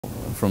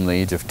from the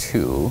age of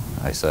 2,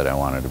 I said I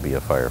wanted to be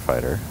a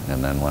firefighter.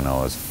 And then when I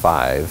was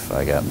 5,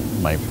 I got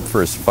my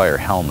first fire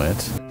helmet.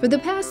 For the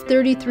past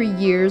 33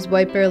 years,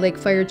 White Bear Lake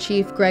Fire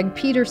Chief Greg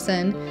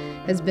Peterson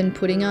has been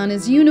putting on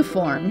his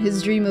uniform,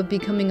 his dream of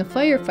becoming a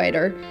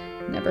firefighter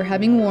never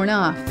having worn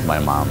off. My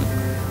mom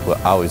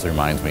always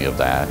reminds me of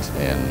that,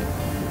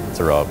 and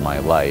throughout my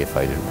life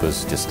I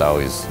was just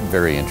always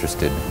very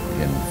interested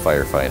in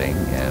firefighting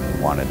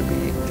and wanted to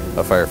be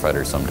a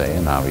firefighter someday,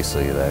 and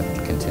obviously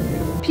that continued.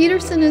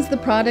 Peterson is the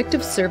product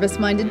of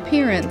service-minded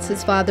parents,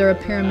 his father a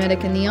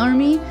paramedic in the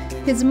Army,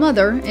 his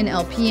mother an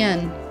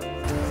LPN.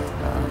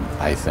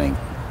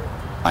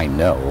 I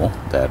know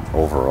that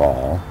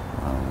overall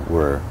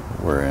we're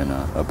in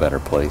a better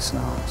place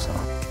now. So.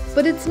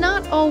 But it's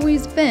not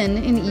always been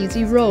an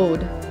easy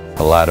road.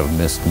 A lot of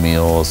missed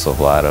meals, a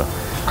lot of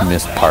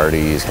missed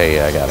parties. Hey,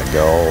 I gotta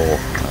go.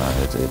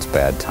 It's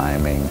bad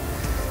timing.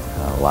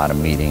 A lot of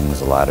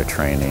meetings, a lot of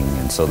training,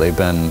 and so they've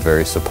been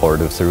very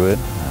supportive through it.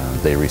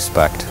 They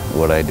respect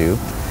what I do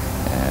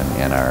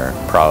and are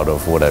proud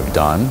of what I've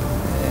done,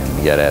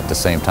 and yet at the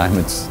same time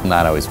it's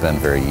not always been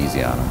very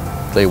easy on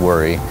them. They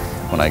worry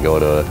when I go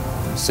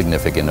to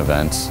significant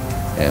events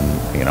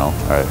and, you know,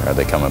 are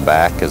they coming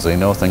back? Because they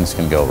know things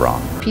can go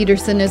wrong.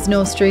 Peterson is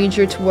no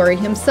stranger to worry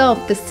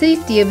himself. The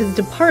safety of his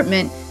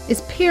department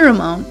is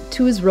paramount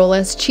to his role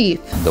as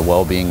chief. The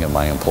well-being of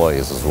my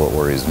employees is what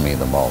worries me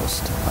the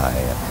most.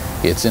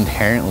 It's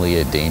inherently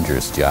a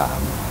dangerous job,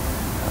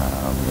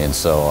 and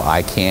so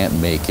I can't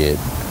make it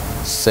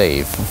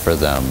safe for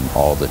them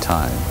all the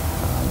time.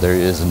 There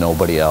is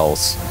nobody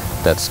else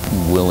that's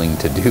willing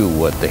to do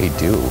what they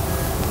do.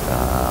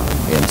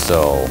 And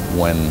so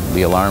when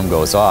the alarm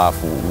goes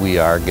off, we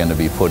are going to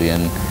be put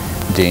in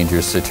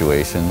dangerous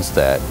situations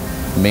that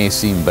may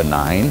seem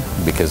benign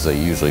because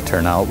they usually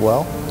turn out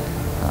well,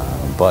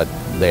 but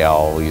they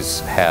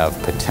always have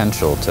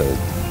potential to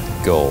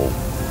go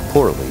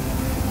poorly.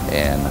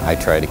 And I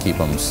try to keep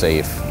them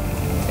safe,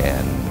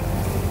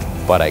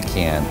 but I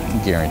can't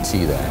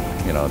guarantee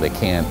that. You know, they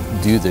can't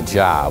do the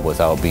job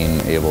without being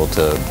able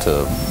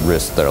to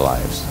risk their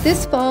lives.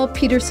 This fall,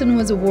 Peterson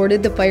was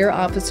awarded the Fire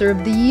Officer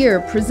of the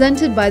Year,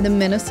 presented by the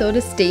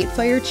Minnesota State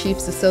Fire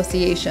Chiefs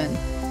Association.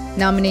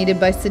 Nominated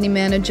by City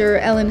Manager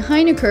Ellen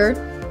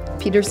Heinecker,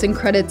 Peterson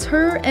credits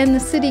her and the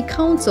City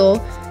Council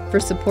for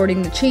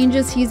supporting the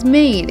changes he's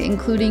made,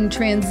 including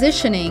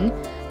transitioning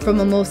from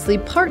a mostly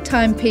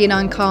part-time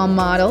paid-on-call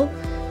model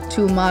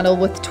to a model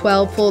with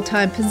 12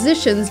 full-time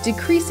positions,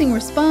 decreasing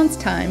response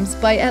times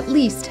by at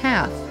least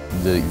half.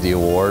 The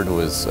award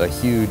was a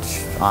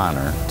huge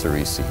honor to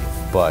receive,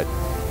 but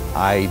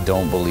I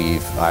don't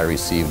believe I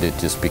received it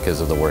just because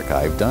of the work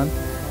I've done.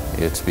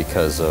 It's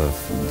because of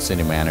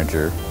City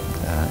Manager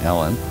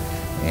Ellen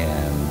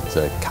and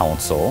the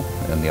council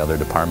and the other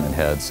department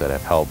heads that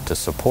have helped to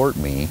support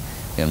me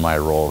in my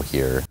role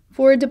here.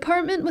 For a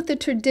department with a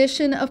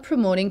tradition of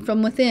promoting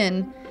from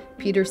within,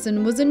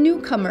 Peterson was a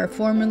newcomer,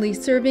 formerly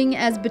serving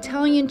as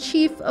battalion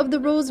chief of the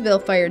Roseville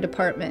Fire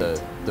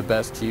Department. The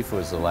best chief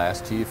was the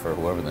last chief, or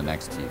whoever the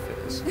next chief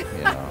is,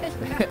 you know.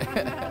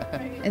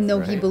 And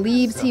though he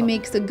believes he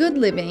makes a good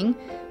living,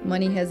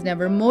 money has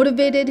never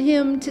motivated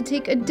him to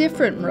take a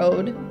different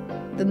road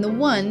than the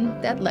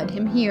one that led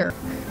him here.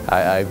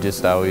 I've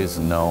just always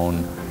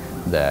known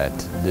that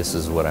this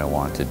is what I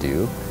want to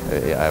do.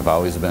 I've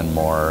always been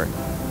more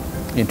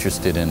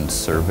interested in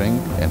serving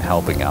and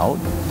helping out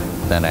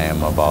than I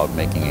am about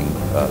making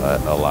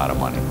a lot of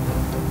money.